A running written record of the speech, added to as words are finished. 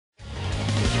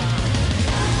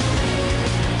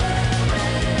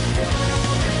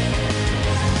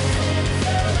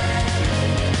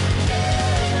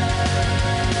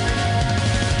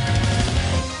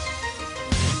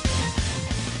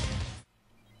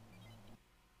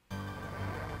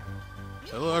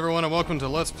Hello everyone and welcome to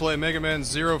Let's Play Mega Man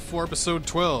 04 Episode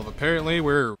 12. Apparently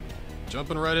we're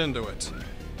jumping right into it.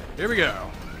 Here we go.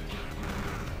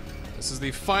 This is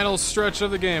the final stretch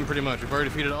of the game pretty much. We've already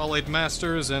defeated all 8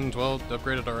 masters and, well,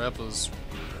 upgraded our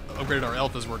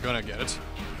alphas we're gonna get.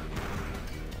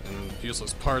 And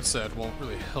useless parts that won't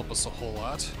really help us a whole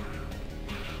lot.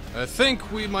 I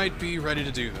think we might be ready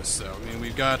to do this, though. I mean,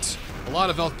 we've got a lot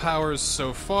of health powers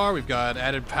so far. We've got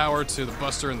added power to the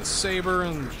Buster and the Saber,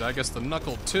 and I guess the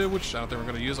Knuckle, too, which I don't think we're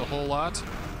going to use a whole lot,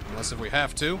 unless if we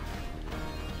have to.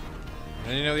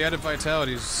 And, you know, the added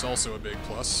vitality is also a big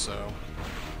plus, so...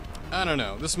 I don't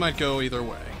know. This might go either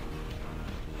way.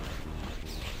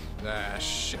 Ah,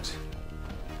 shit.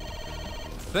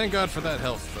 Thank God for that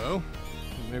health, though.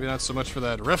 Maybe not so much for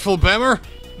that Rifflebammer.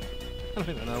 I don't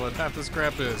even know what half this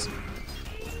crap is.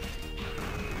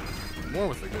 More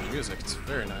with the good music. It's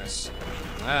very nice.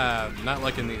 Ah, not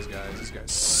liking these guys. These guys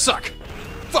suck!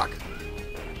 Fuck!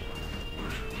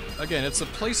 Again, it's a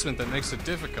placement that makes it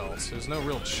difficult. There's no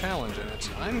real challenge in it.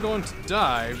 I'm going to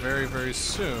die very, very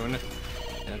soon.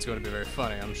 And it's going to be very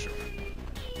funny, I'm sure.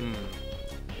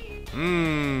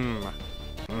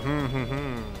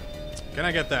 Can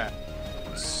I get that?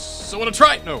 Someone to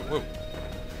try! No, whoa.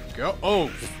 Go.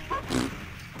 Oh!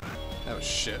 That was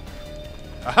shit.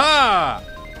 Aha!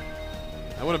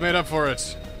 I would have made up for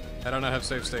it had I not have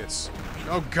save states.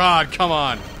 Oh god, come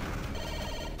on!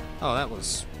 Oh, that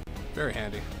was very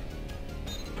handy.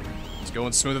 It's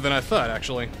going smoother than I thought,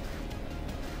 actually.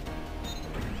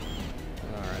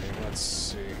 Alrighty, let's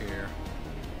see here.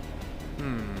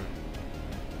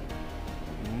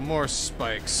 More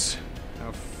spikes.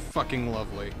 How fucking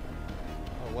lovely.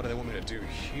 Oh, what do they want me to do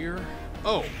here?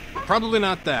 Oh, probably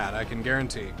not that, I can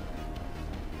guarantee.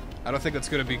 I don't think that's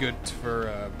going to be good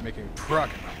for making proc.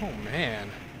 Oh,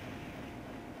 man.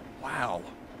 Wow.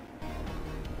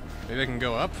 Maybe I can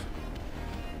go up?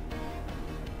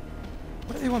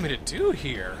 What do they want me to do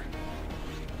here?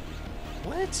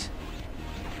 What?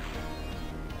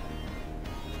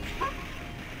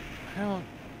 I don't...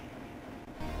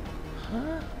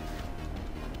 Huh?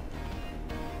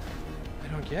 I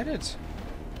don't get it.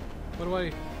 What do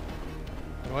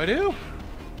I do?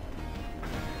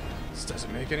 This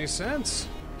doesn't make any sense.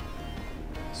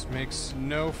 This makes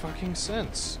no fucking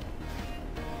sense.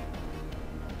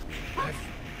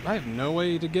 I have no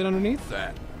way to get underneath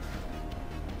that.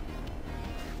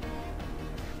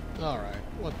 Alright,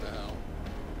 what the hell?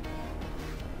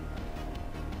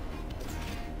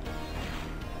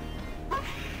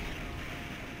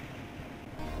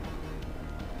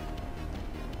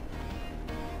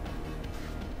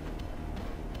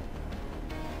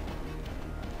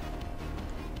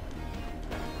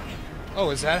 Oh,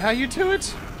 is that how you do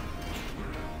it?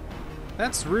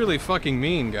 That's really fucking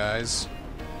mean, guys.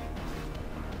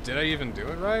 Did I even do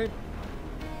it right?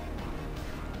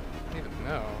 I don't even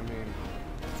know, I mean...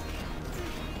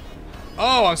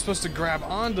 Oh, I'm supposed to grab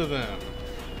onto them!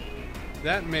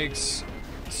 That makes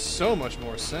so much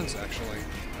more sense, actually.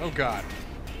 Oh god.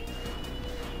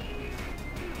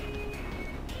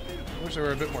 I wish I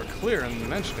were a bit more clear in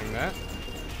mentioning that.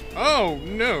 Oh,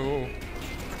 no!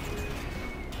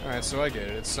 Alright, so I get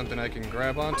it. It's something I can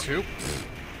grab onto.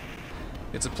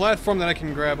 It's a platform that I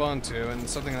can grab onto, and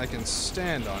something I can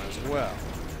stand on as well.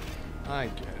 I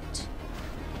get it.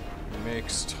 It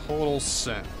makes total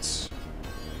sense.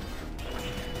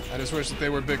 I just wish that they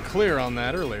were a bit clear on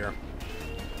that earlier.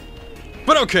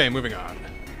 But okay, moving on.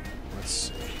 Let's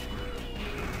see.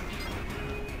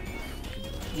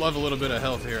 Love a little bit of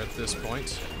health here at this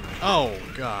point. Oh,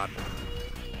 God.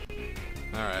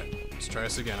 Alright. Let's try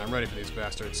this again. I'm ready for these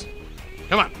bastards.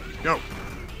 Come on, go!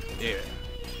 Yeah.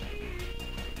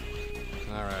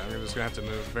 Alright, I'm just gonna have to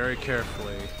move very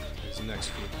carefully these next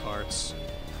few parts.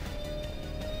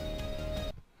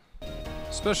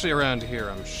 Especially around here,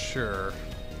 I'm sure.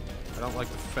 I don't like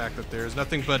the fact that there's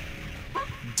nothing but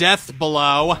death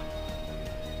below.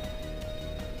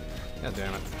 God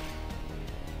damn it.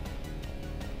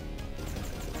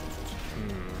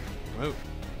 Oh.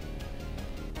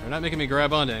 They're not making me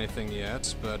grab onto anything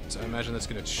yet, but I imagine that's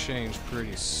going to change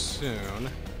pretty soon.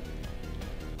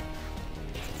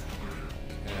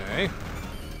 Okay.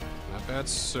 Not bad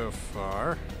so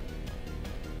far.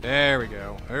 There we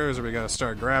go. There's where we got to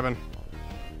start grabbing.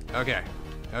 Okay.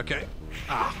 Okay.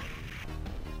 Ah.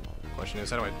 Question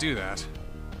is, how do I do that?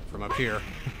 From up here.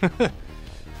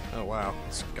 Oh, wow.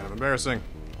 It's kind of embarrassing.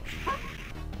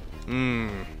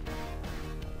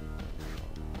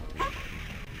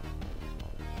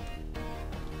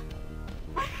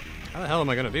 How the hell am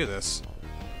I gonna do this?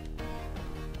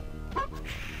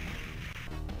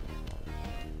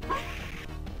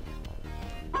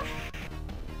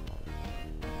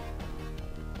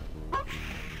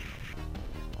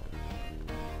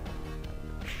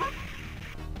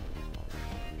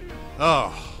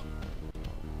 Oh.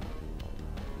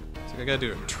 Looks like I gotta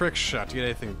do a trick shot to get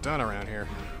anything done around here.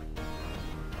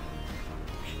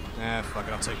 Ah, fuck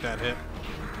it, I'll take that hit.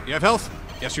 You have health?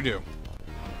 Yes, you do.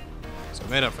 So I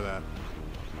made up for that.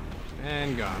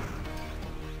 And gone.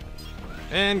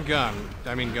 And gone.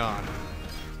 I mean gone.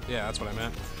 Yeah, that's what I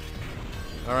meant.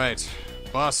 Alright.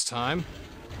 Boss time.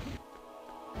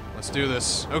 Let's do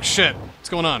this. Oh shit! What's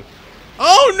going on?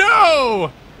 Oh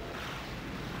no!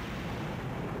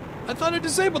 I thought I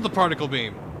disabled the particle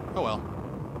beam. Oh well.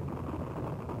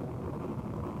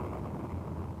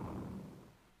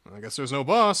 I guess there's no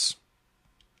boss.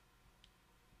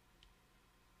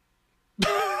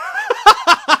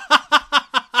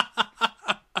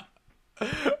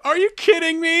 Are you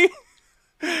kidding me?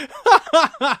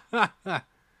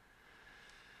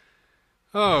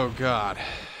 Oh god.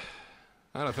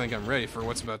 I don't think I'm ready for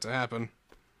what's about to happen.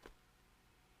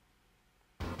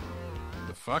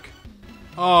 The fuck?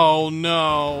 Oh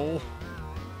no.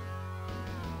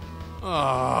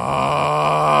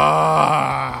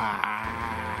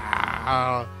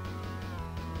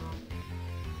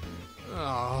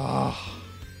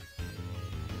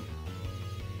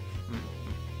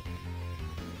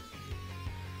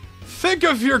 Think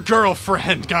of your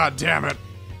girlfriend, god damn it.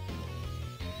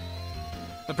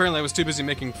 Apparently I was too busy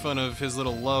making fun of his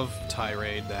little love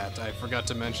tirade that I forgot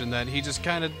to mention that he just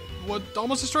kind of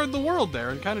almost destroyed the world there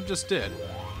and kind of just did.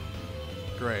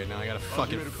 Great, now I gotta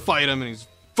fucking fight him and he's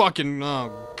fucking,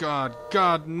 oh god,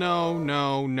 god, no,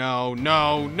 no, no,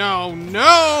 no, no,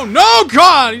 no, no,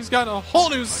 god! He's got a whole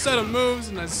new set of moves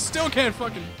and I still can't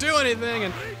fucking do anything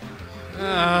and,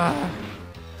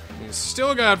 he's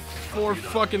still got 4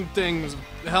 fucking things of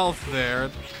health there.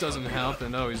 It doesn't help,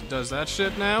 and oh, he does that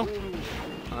shit now?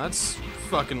 Oh, that's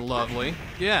fucking lovely.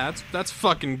 Yeah, that's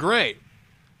fucking great.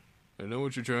 I know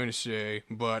what you're trying to say,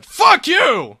 but fuck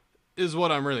you! Is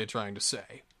what I'm really trying to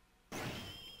say.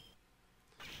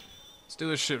 Let's do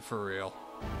this shit for real.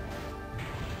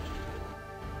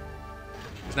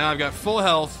 'Cause now I've got full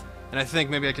health, and I think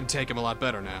maybe I can take him a lot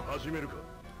better now.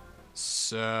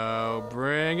 So,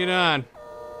 bring it on.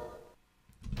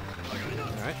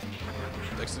 Alright.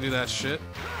 Likes to do that shit.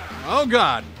 Oh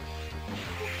god!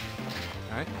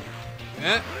 Alright.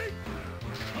 Eh.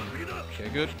 Okay,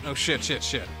 good. Oh shit, shit,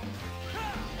 shit.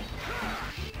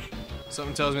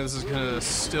 Something tells me this is gonna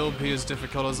still be as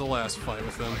difficult as the last fight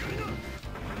with him.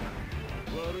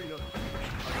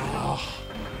 Oh.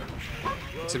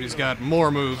 Except he's got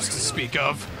more moves to speak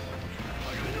of.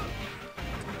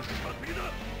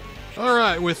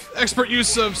 Alright, with expert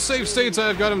use of save states,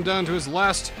 I've got him down to his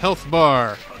last health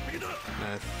bar.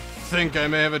 I think I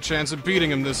may have a chance of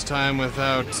beating him this time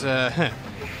without,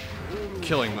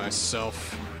 killing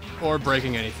myself. Or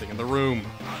breaking anything in the room.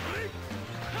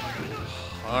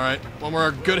 Alright, one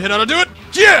more good hit ought to do it!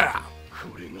 Yeah!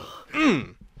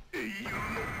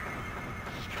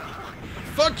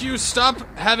 Fuck you, stop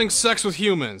having sex with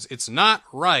humans. It's not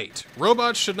right.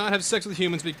 Robots should not have sex with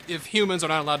humans if humans are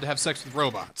not allowed to have sex with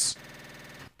robots.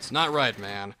 It's not right,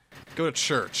 man. Go to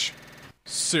church.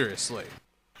 Seriously.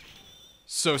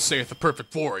 So saith the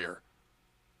perfect warrior.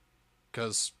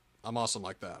 'Cause I'm awesome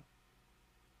like that.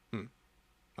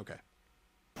 Okay.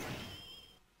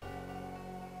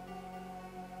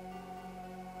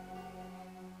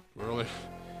 We're only...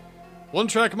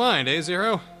 One-track mind, eh,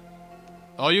 Zero?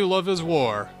 All you love is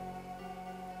war.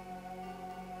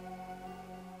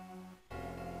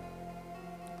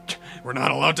 We're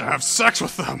not allowed to have sex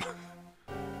with them!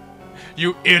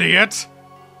 You idiot!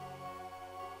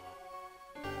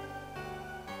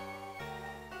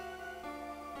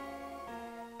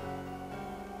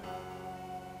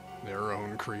 Their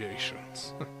own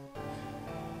creations.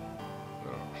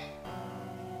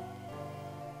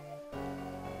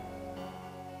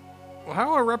 Well,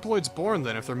 how are Reploids born,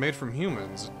 then, if they're made from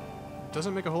humans? It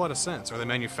doesn't make a whole lot of sense. Are they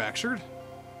manufactured?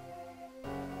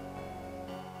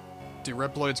 Do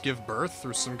Reploids give birth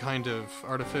through some kind of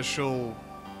artificial...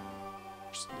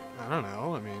 I don't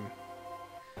know, I mean...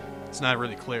 It's not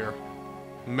really clear.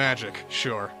 Magic,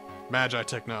 sure. Magi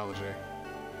technology.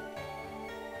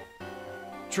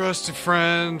 Trusted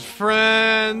friend,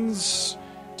 friends...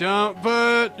 Don't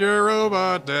put your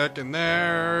robot deck in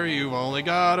there. You've only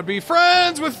gotta be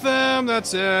friends with them,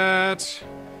 that's it.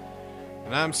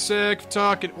 And I'm sick of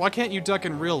talking. Why can't you duck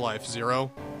in real life,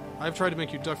 Zero? I've tried to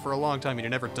make you duck for a long time and you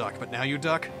never duck, but now you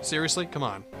duck? Seriously? Come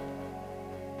on.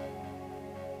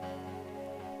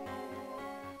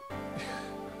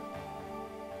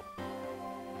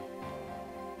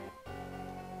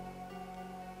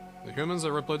 The humans that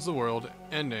Reploids the world,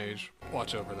 end age,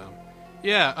 watch over them.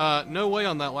 Yeah, no way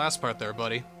on that last part there,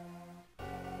 buddy.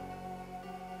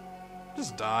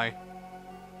 Just die.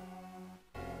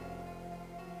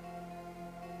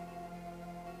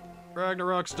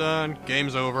 Ragnarok's done.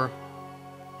 Game's over.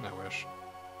 I wish.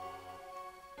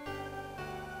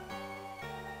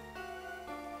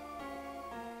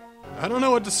 I don't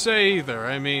know what to say either.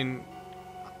 I mean,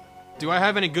 do I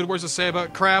have any good words to say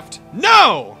about Craft?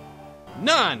 No!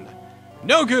 None!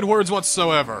 No good words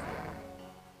whatsoever.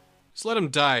 Just let him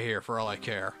die here for all I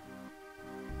care.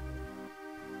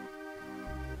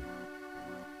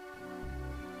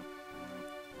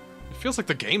 It feels like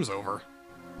the game's over.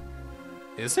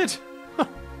 Is it?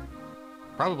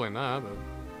 Probably not, but...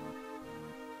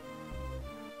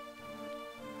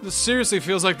 This seriously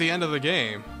feels like the end of the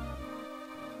game.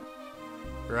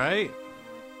 Right?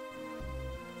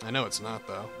 I know it's not,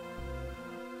 though.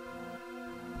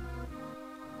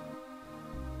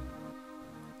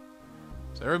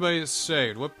 So everybody's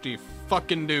saved.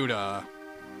 Whoop-de-fucking-doo-dah.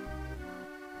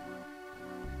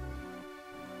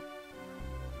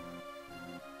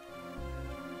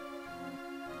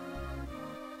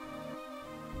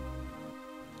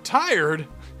 Tired?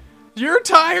 You're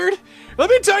tired? Let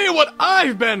me tell you what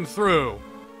I've been through!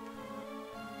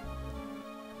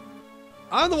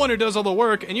 I'm the one who does all the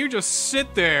work, and you just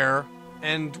sit there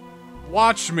and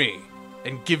watch me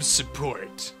and give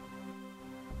support.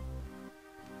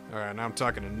 Alright, now I'm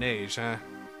talking to Neige, huh?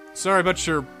 Sorry about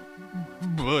your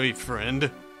boyfriend.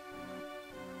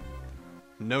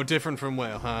 No different from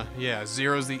Whale, huh? Yeah,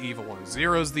 Zero's the evil one.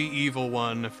 Zero's the evil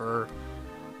one for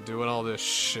doing all this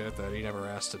shit that he never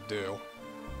asked to do.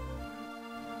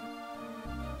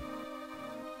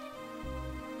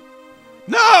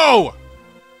 No!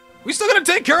 We still gotta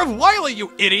take care of Wily,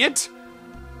 you idiot!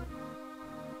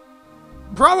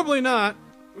 Probably not.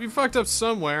 We fucked up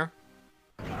somewhere.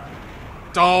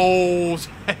 Oh!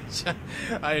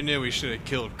 I knew we should have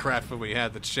killed Craft when we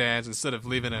had the chance instead of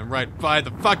leaving him right by the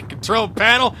fucking control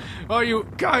panel. Are you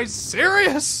guys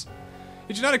serious?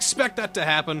 Did you not expect that to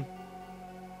happen?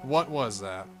 What was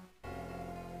that?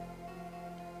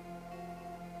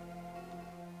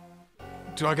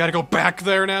 Do I gotta go back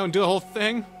there now and do the whole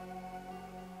thing?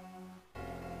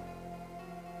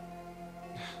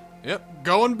 Yep,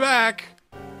 going back.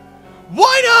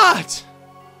 Why not?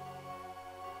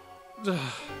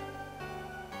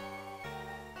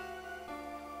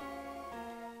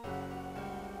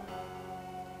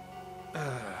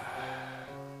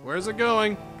 Where's it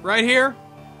going? Right here?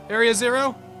 Area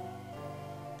 0?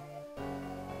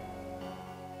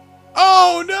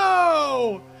 Oh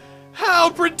no! How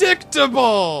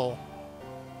predictable!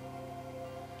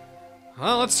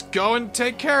 Well, let's go and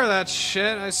take care of that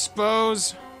shit, I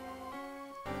suppose.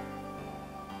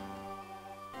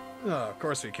 Oh, of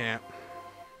course we can't.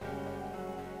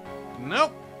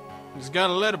 Nope. Just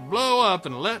gotta let it blow up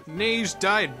and let Neige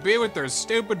die and be with their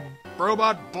stupid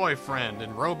robot boyfriend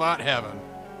in robot heaven.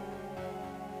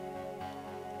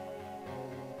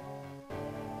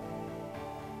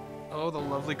 Oh, the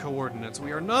lovely coordinates.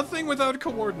 We are nothing without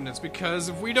coordinates, because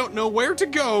if we don't know where to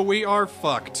go, we are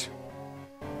fucked.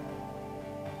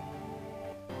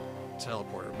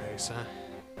 Teleporter base, huh?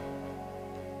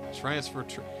 Transfer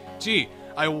Gee,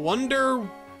 I wonder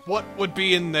what would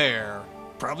be in there.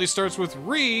 Probably starts with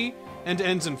re and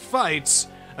ends in fights,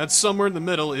 and somewhere in the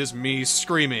middle is me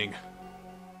screaming.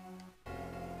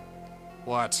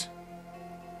 What?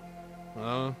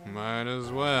 Well, might as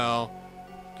well.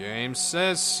 Game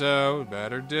says so.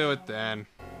 Better do it then.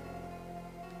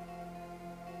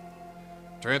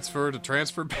 Transfer to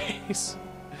transfer base?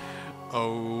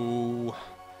 Oh.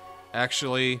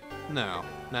 Actually, no.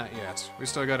 Not yet. We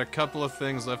still got a couple of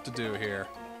things left to do here.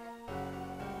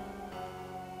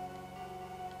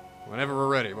 Whenever we're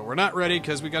ready. But we're not ready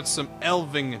because we got some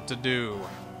elving to do.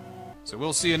 So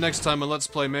we'll see you next time on Let's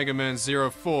Play Mega Man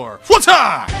 04. What's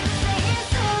up?